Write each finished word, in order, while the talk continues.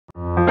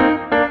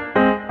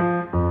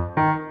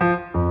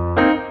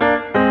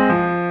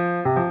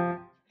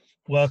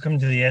Welcome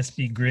to the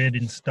SBGrid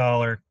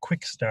installer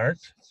quick start.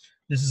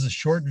 This is a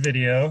short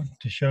video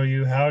to show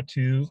you how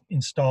to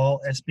install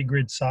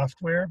SBGrid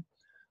software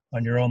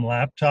on your own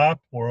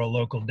laptop or a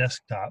local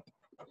desktop.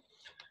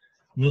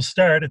 We'll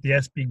start at the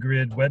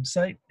SBGrid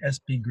website,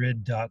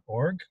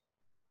 sbgrid.org,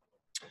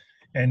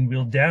 and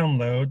we'll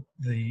download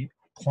the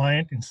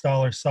client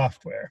installer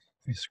software.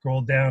 If you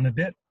scroll down a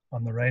bit,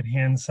 on the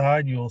right-hand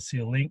side, you will see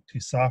a link to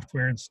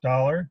software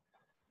installer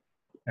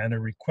and a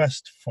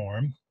request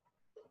form.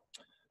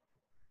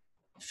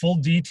 Full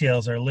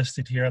details are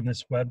listed here on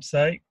this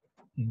website,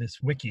 in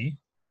this wiki,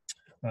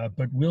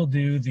 but we'll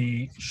do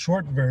the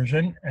short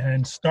version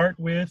and start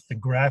with the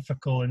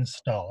graphical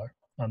installer.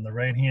 On the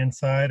right-hand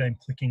side, I'm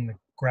clicking the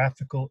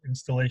graphical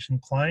installation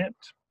client.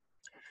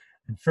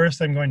 And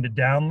first, I'm going to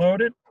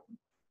download it,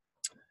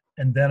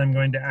 and then I'm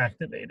going to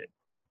activate it.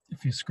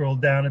 If you scroll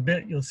down a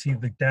bit, you'll see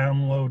the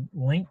download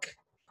link,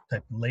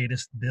 type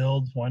latest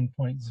build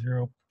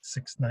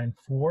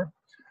 1.0694.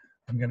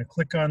 I'm going to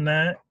click on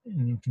that,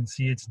 and you can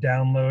see it's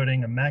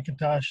downloading a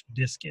Macintosh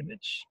disk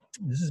image.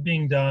 This is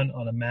being done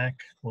on a Mac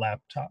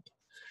laptop.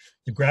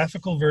 The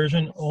graphical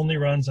version only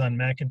runs on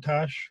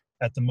Macintosh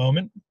at the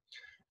moment.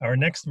 Our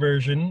next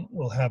version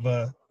will have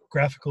a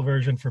graphical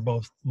version for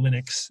both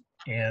Linux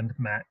and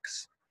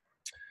Macs.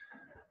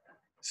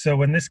 So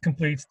when this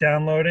completes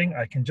downloading,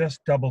 I can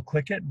just double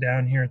click it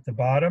down here at the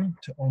bottom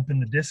to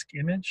open the disk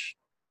image.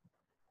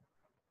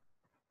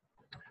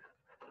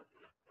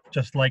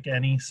 Just like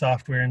any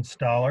software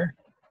installer.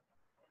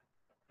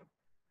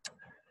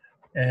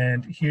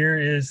 And here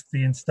is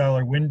the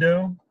installer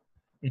window.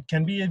 It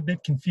can be a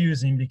bit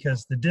confusing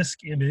because the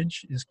disk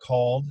image is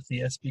called the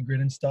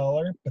SBGrid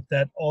installer, but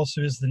that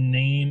also is the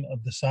name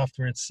of the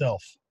software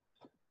itself.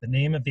 The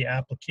name of the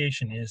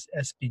application is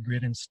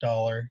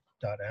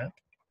sbgridinstaller.app.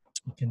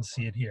 You can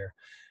see it here.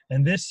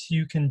 And this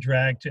you can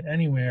drag to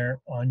anywhere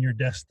on your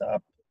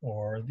desktop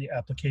or the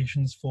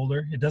applications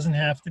folder. It doesn't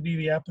have to be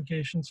the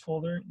applications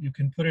folder. You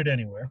can put it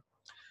anywhere.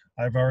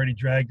 I've already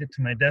dragged it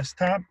to my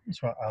desktop,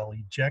 so I'll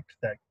eject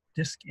that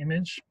disk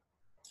image.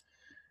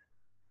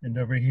 And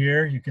over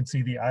here, you can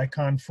see the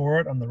icon for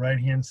it on the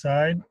right-hand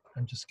side.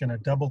 I'm just gonna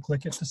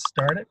double-click it to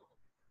start it.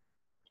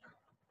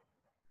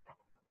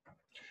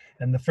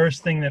 And the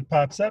first thing that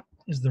pops up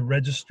is the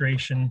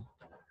registration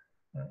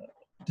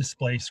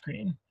display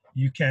screen.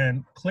 You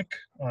can click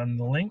on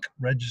the link,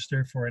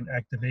 register for an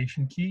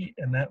activation key,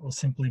 and that will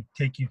simply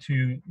take you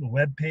to the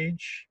web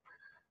page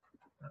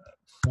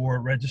for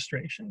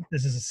registration.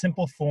 This is a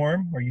simple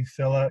form where you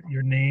fill out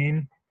your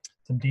name,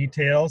 some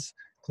details,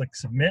 click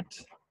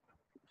submit,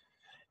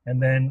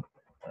 and then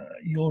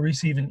you'll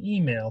receive an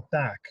email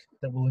back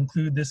that will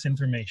include this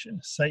information: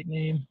 site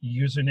name,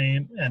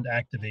 username, and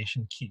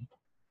activation key.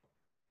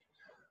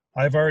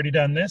 I've already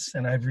done this,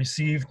 and I've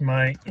received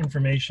my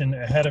information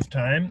ahead of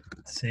time,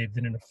 saved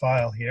it in a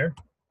file here.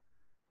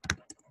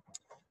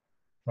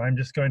 So I'm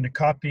just going to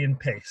copy and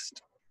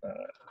paste.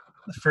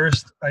 The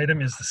first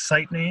item is the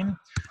site name.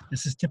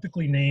 This is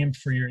typically named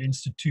for your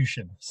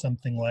institution,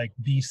 something like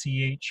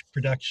VCH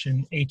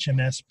production,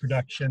 HMS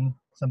production,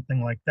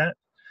 something like that.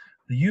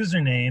 The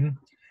username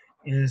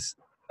is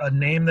a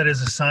name that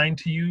is assigned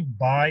to you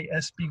by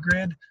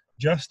SBGrid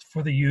just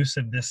for the use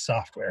of this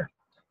software.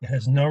 It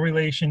has no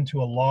relation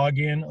to a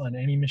login on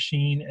any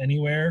machine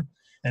anywhere,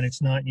 and it's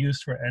not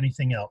used for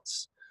anything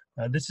else.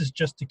 This is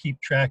just to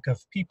keep track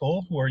of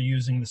people who are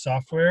using the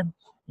software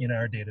in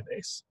our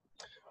database.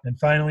 And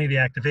finally, the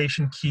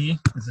activation key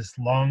is this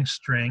long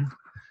string.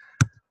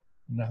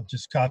 And I'll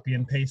just copy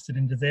and paste it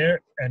into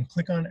there and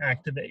click on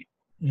activate.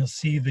 You'll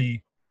see the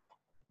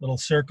little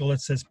circle that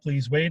says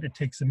please wait. It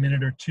takes a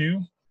minute or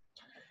two.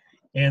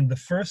 And the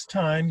first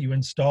time you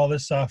install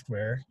this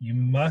software, you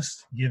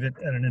must give it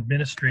an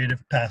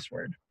administrative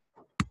password.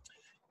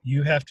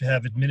 You have to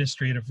have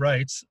administrative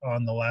rights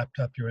on the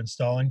laptop you're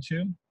installing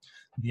to.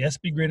 The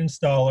SBGrid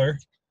installer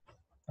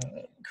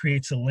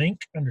creates a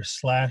link under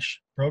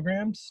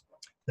 /programs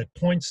that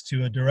points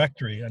to a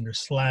directory under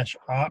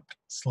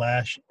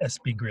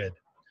 /opt/SBGrid.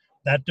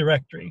 That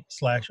directory,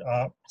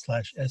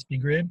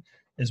 /opt/SBGrid,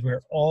 is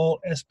where all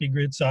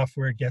SBGrid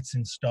software gets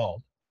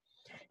installed.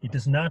 It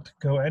does not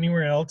go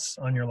anywhere else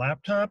on your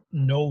laptop.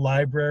 No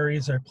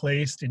libraries are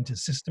placed into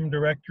system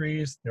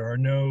directories. There are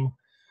no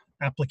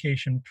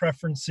application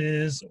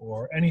preferences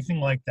or anything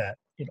like that.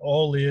 It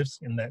all lives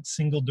in that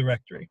single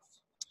directory.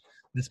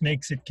 This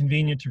makes it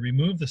convenient to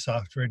remove the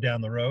software down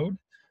the road.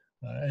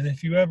 And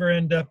if you ever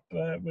end up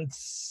with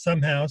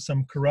somehow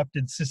some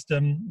corrupted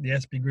system, the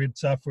SBGrid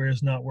software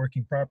is not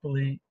working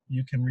properly,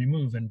 you can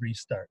remove and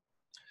restart.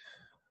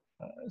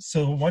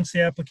 So once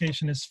the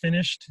application is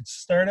finished its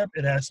startup,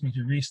 it asks me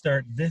to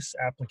restart this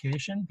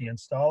application, the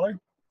installer.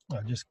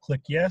 I'll just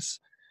click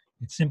yes.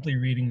 It's simply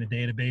reading the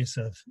database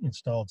of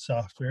installed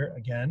software,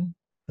 again,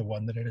 the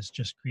one that it has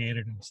just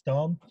created and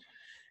installed.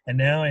 And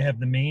now I have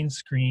the main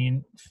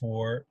screen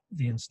for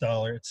the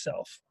installer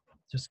itself.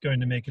 Just going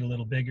to make it a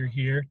little bigger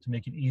here to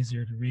make it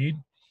easier to read.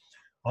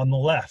 On the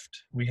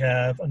left, we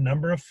have a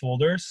number of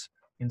folders: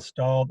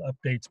 installed,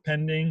 updates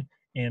pending,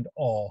 and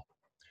all.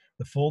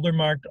 The folder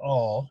marked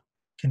all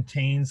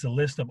contains a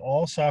list of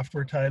all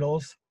software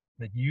titles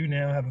that you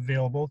now have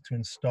available to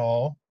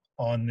install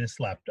on this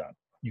laptop.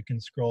 You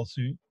can scroll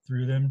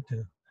through them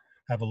to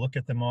have a look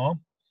at them all.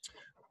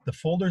 The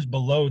folders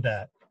below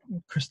that,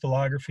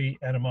 crystallography,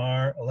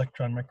 NMR,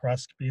 electron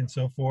microscopy, and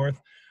so forth,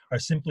 are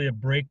simply a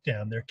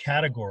breakdown. They're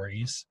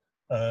categories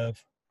of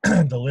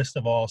the list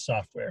of all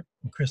software.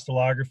 In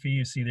crystallography,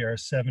 you see there are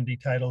 70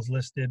 titles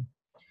listed.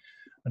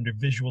 Under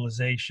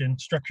visualization,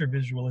 structure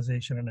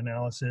visualization and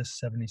analysis,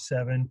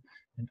 77.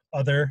 And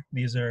other,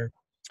 these are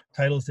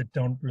titles that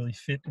don't really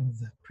fit in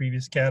the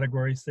previous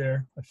categories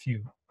there, a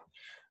few.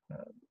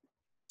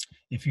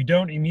 If you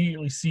don't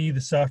immediately see the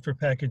software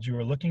package you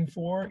are looking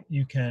for,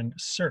 you can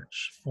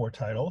search for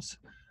titles.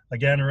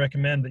 Again, I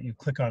recommend that you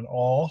click on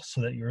all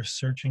so that you're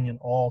searching in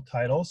all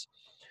titles.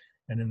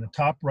 And in the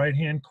top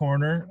right-hand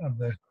corner of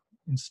the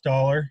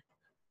installer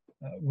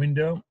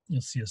window,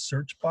 you'll see a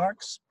search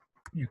box.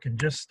 You can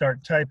just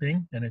start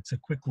typing, and it's a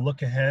quick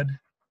look ahead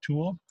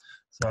tool.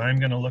 So I'm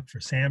going to look for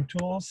SAM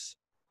tools,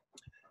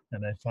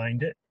 and I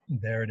find it.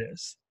 There it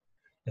is.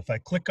 If I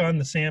click on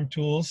the SAM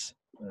tools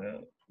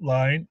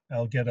line,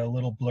 I'll get a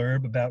little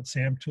blurb about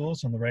SAM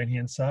tools on the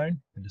right-hand side,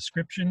 the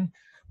description,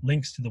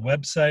 links to the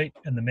website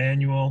and the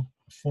manual,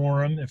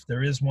 forum if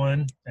there is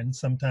one, and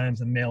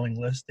sometimes a mailing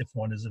list if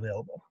one is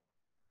available.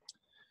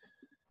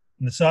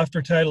 In the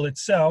software title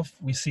itself,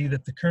 we see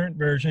that the current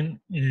version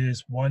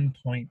is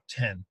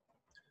 1.10.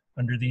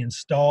 Under the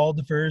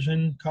installed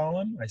version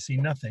column, I see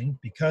nothing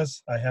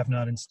because I have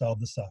not installed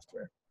the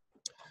software.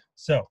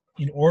 So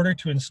in order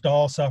to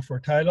install software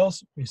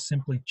titles, we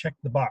simply check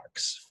the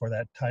box for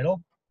that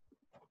title.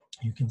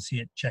 You can see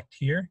it checked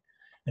here.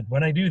 And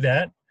when I do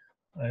that,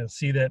 I'll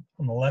see that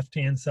on the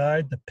left-hand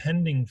side, the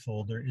pending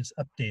folder is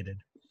updated.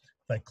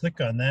 If I click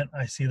on that,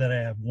 I see that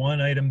I have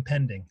one item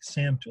pending,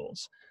 SAM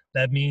tools.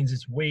 That means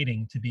it's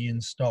waiting to be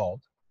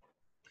installed.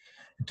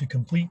 And to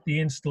complete the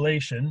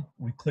installation,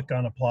 we click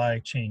on Apply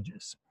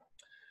Changes.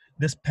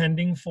 This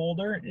pending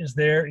folder is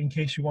there in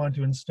case you want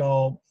to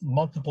install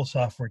multiple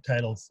software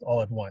titles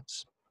all at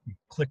once. You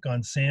click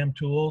on SAM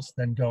tools,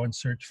 then go and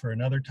search for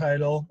another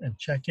title and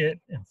check it,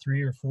 and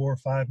 3 or 4 or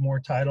 5 more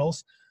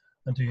titles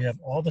until you have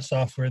all the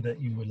software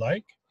that you would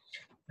like.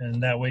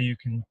 And that way you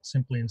can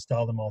simply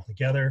install them all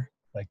together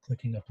by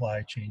clicking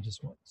Apply Changes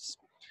once.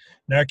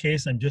 In our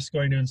case, I'm just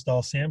going to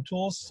install SAM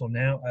tools. So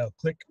now I'll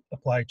click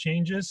Apply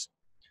Changes.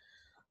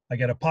 I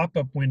get a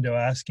pop-up window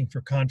asking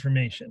for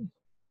confirmation.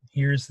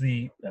 Here's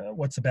the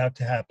what's about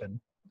to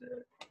happen.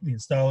 The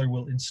installer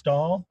will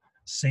install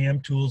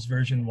SAM tools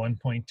version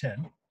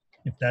 1.10.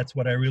 If that's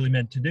what I really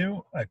meant to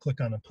do, I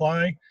click on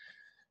Apply,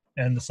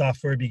 and the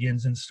software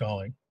begins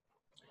installing.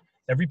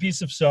 Every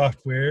piece of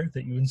software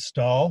that you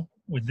install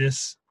with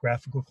this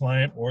graphical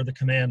client or the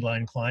command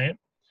line client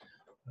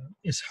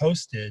is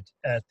hosted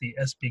at the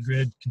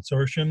SBGrid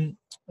consortium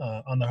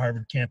on the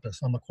Harvard campus,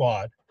 on the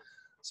quad.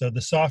 So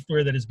the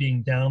software that is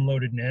being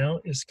downloaded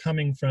now is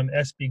coming from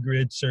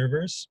SBGrid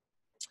servers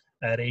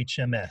at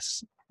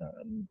HMS.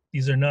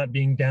 These are not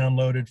being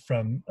downloaded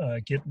from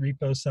Git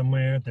repo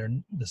somewhere.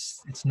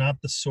 It's not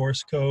the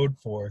source code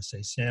for,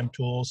 say, SAM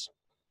tools.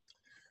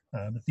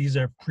 But these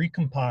are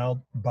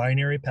pre-compiled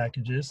binary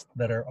packages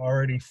that are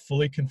already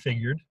fully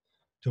configured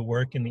to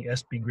work in the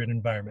SBGrid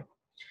environment.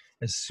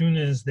 As soon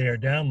as they are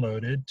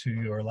downloaded to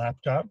your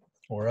laptop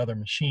or other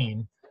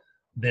machine,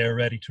 they're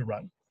ready to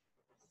run.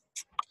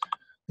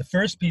 The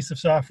first piece of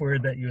software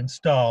that you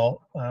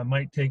install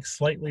might take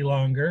slightly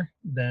longer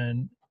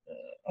than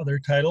other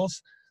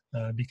titles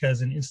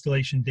because an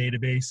installation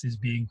database is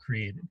being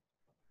created.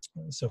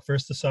 So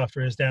first the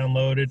software is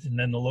downloaded, and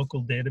then the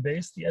local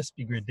database, the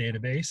SBGrid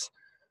database,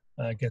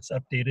 gets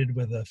updated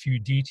with a few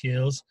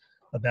details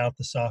about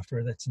the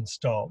software that's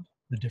installed,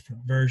 the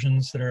different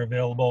versions that are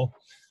available,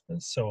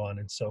 and so on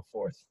and so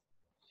forth.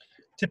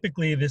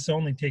 Typically, this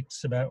only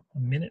takes about a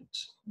minute,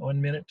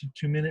 1 minute to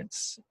 2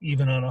 minutes,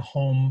 even on a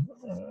home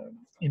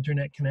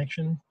internet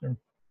connection, or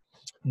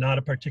not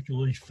a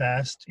particularly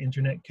fast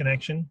internet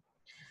connection.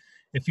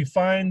 If you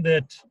find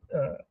that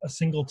a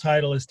single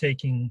title is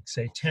taking,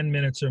 say, 10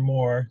 minutes or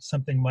more,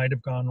 something might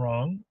have gone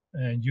wrong,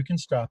 and you can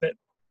stop it.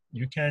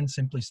 You can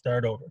simply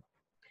start over.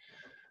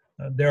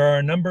 There are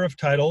a number of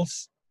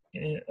titles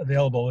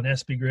available in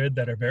SBGrid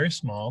that are very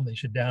small. They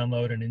should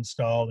download and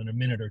install in a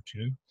minute or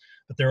two.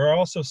 But there are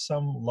also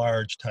some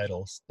large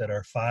titles that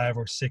are 5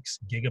 or 6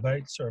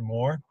 gigabytes or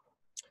more.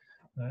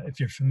 If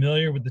you're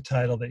familiar with the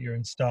title that you're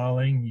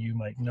installing, you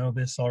might know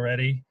this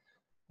already.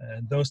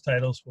 And those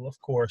titles will, of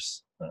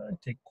course,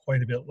 take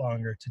quite a bit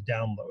longer to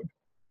download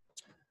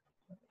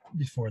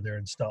before they're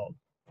installed.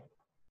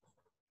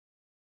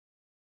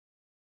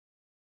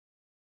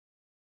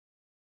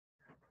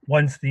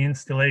 Once the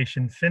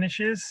installation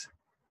finishes,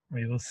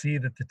 we will see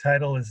that the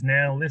title is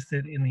now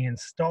listed in the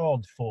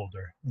installed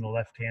folder on the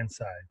left-hand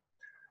side.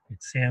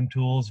 It's SAM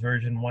Tools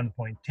version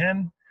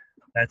 1.10.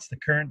 That's the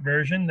current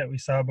version that we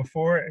saw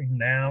before, and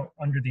now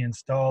under the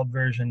installed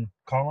version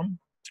column,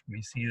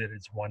 we see that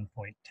it's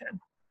 1.10.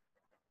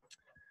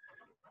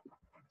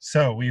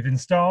 So we've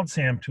installed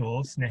SAM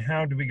Tools. Now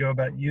how do we go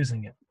about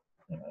using it?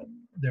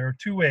 there are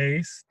two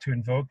ways to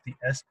invoke the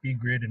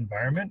SBGrid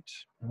environment.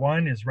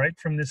 One is right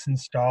from this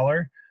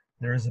installer.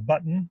 There is a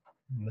button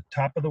on the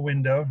top of the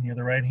window near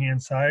the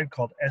right-hand side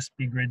called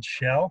SBGrid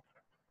shell.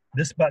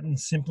 This button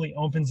simply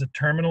opens a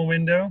terminal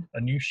window, a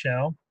new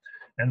shell,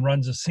 and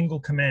runs a single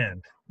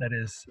command, that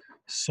is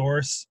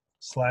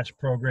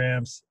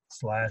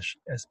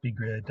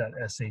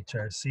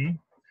source/programs/sbgrid.shrc.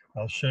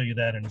 I'll show you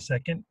that in a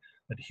second.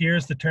 But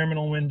here's the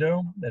terminal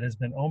window that has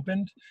been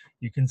opened.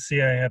 You can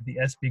see I have the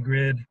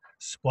SBGrid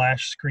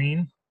splash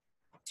screen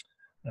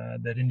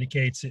that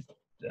indicates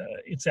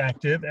it's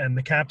active, and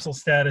the capsule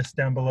status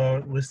down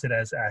below listed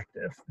as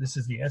active. This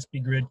is the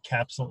SBGrid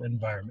capsule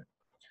environment.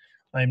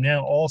 I'm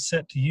now all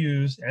set to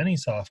use any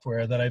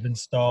software that I've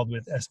installed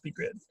with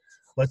SBGrid.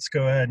 Let's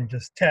go ahead and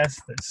just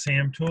test that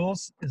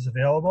SAMtools is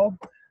available,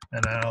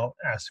 and I'll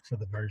ask for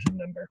the version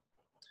number.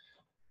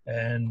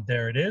 And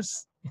there it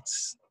is. It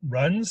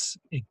runs.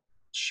 It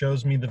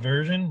shows me the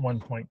version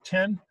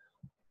 1.10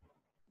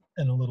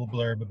 and a little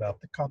blurb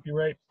about the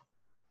copyright.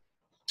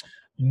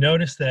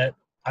 Notice that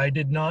I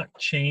did not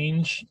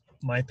change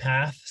my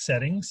path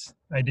settings.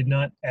 I did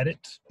not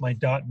edit my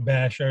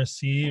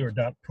 .bashrc or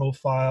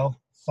 .profile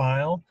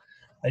file.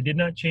 I did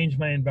not change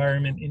my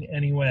environment in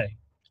any way.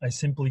 I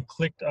simply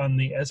clicked on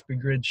the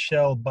SBGrid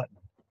shell button.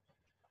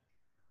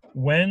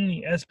 When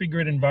the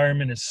SBGrid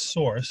environment is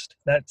sourced,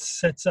 that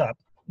sets up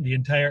the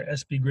entire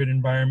SBGrid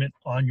environment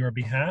on your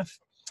behalf,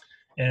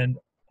 and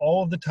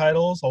all of the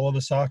titles, all of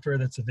the software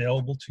that's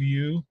available to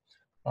you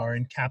are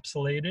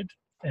encapsulated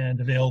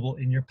and available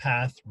in your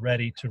path,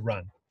 ready to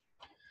run.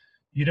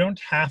 You don't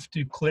have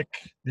to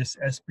click this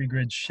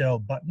SBGrid shell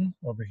button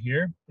over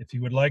here. If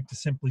you would like to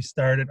simply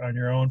start it on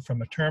your own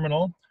from a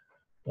terminal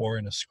or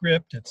in a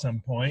script at some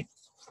point,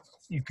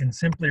 you can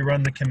simply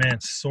run the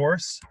command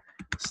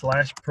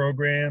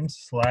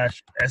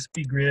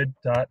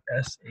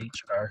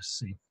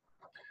source/programs/sbgrid.shrc.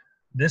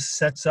 This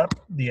sets up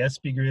the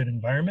SBGrid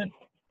environment,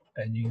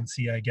 and you can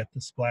see I get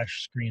the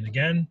splash screen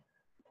again,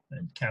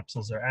 and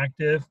capsules are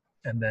active,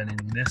 and then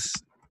in this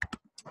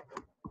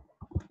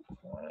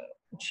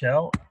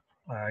shell,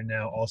 I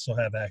now also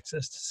have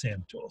access to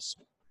SAMtools.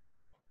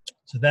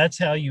 So that's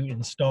how you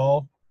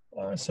install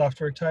a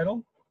software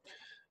title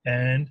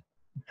and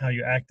how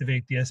you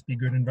activate the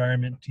SBGrid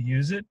environment to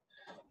use it.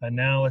 And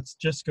now let's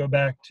just go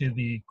back to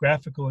the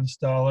graphical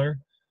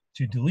installer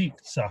to delete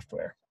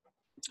software.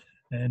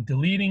 And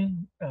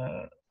deleting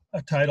a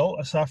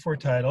software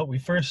title, we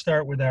first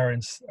start with our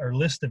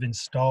list of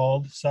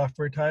installed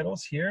software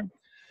titles here.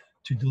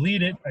 To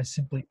delete it, I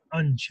simply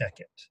uncheck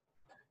it.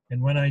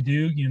 And when I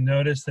do, you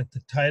notice that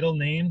the title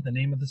name, the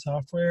name of the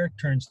software,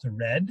 turns to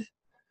red.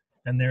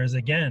 And there's,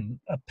 again,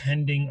 a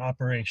pending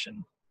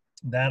operation.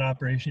 That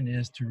operation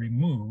is to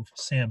remove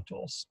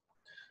SAMtools.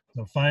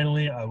 So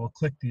finally, I will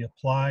click the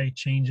Apply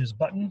Changes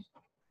button.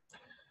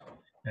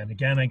 And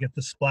again, I get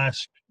the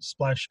splash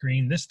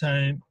screen, this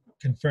time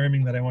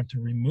confirming that I want to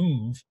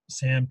remove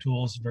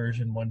SAMtools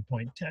version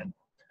 1.10.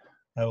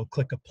 I will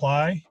click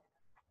Apply,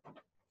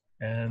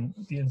 and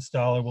the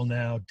installer will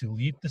now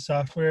delete the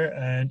software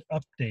and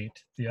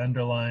update the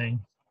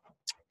underlying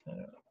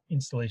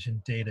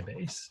installation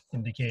database,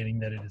 indicating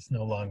that it is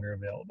no longer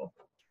available.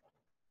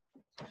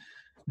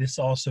 This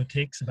also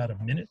takes about a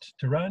minute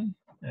to run,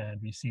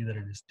 and we see that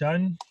it is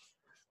done.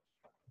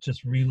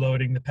 Just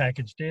reloading the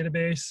package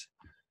database,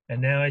 and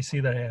now I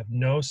see that I have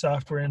no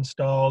software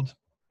installed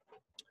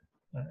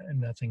and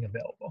nothing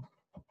available.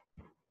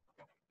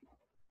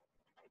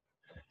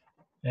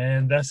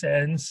 And thus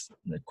ends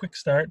the quick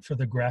start for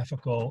the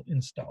graphical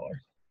installer.